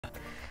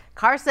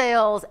Car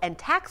sales and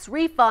tax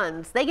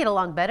refunds, they get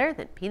along better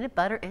than peanut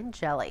butter and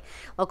jelly.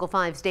 Local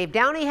 5's Dave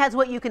Downey has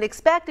what you can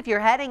expect if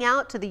you're heading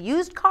out to the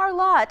used car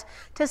lot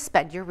to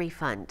spend your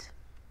refund.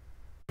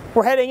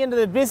 We're heading into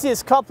the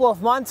busiest couple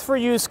of months for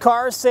used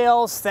car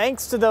sales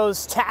thanks to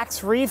those tax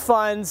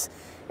refunds,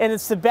 and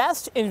it's the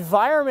best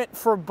environment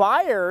for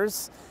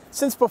buyers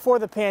since before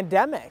the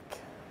pandemic.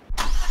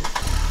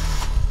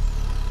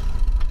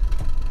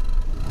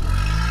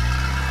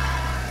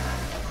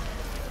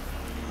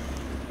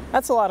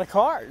 That's a lot of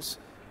cars.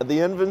 The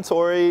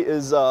inventory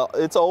is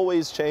it's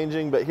always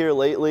changing, but here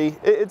lately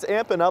it's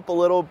amping up a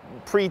little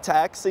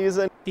pre-tax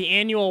season. The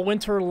annual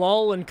winter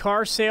lull in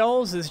car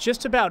sales is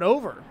just about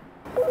over.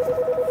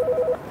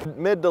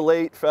 Mid to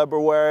late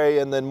February,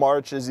 and then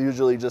March is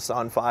usually just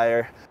on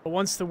fire.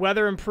 Once the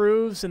weather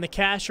improves and the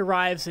cash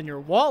arrives in your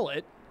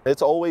wallet,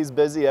 it's always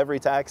busy every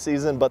tax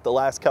season, but the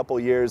last couple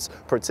years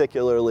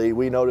particularly,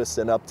 we noticed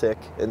an uptick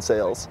in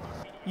sales.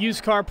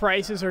 Used car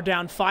prices are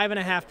down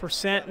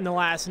 5.5% in the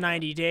last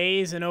 90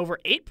 days and over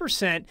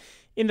 8%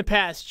 in the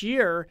past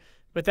year,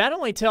 but that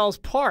only tells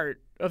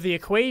part of the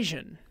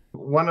equation.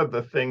 One of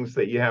the things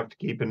that you have to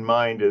keep in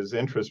mind is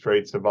interest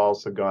rates have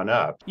also gone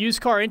up.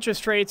 Used car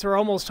interest rates are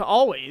almost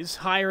always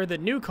higher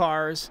than new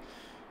cars.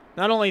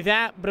 Not only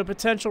that, but a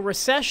potential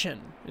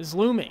recession is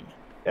looming.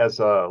 As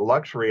a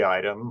luxury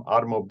item,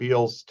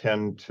 automobiles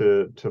tend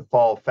to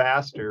fall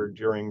faster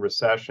during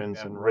recessions,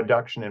 and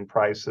reduction in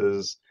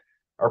prices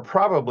are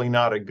probably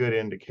not a good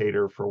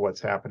indicator for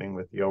what's happening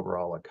with the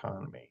overall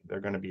economy.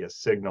 They're going to be a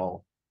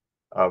signal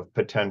of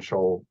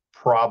potential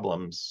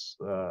problems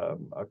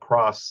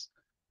across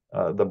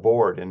the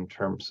board in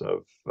terms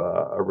of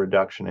a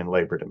reduction in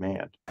labor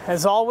demand.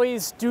 As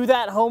always, do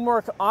that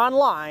homework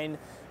online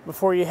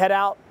before you head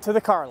out to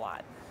the car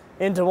lot.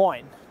 In Des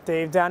Moines,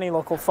 Dave Downey,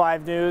 Local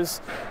 5 News.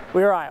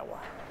 We're Iowa.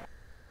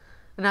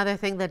 Another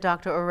thing that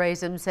Dr.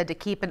 Orezum said to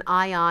keep an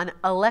eye on: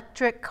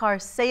 electric car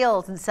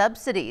sales and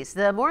subsidies.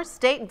 The more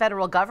state and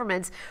federal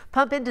governments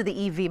pump into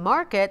the EV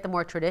market, the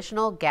more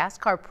traditional gas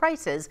car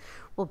prices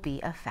will be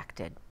affected.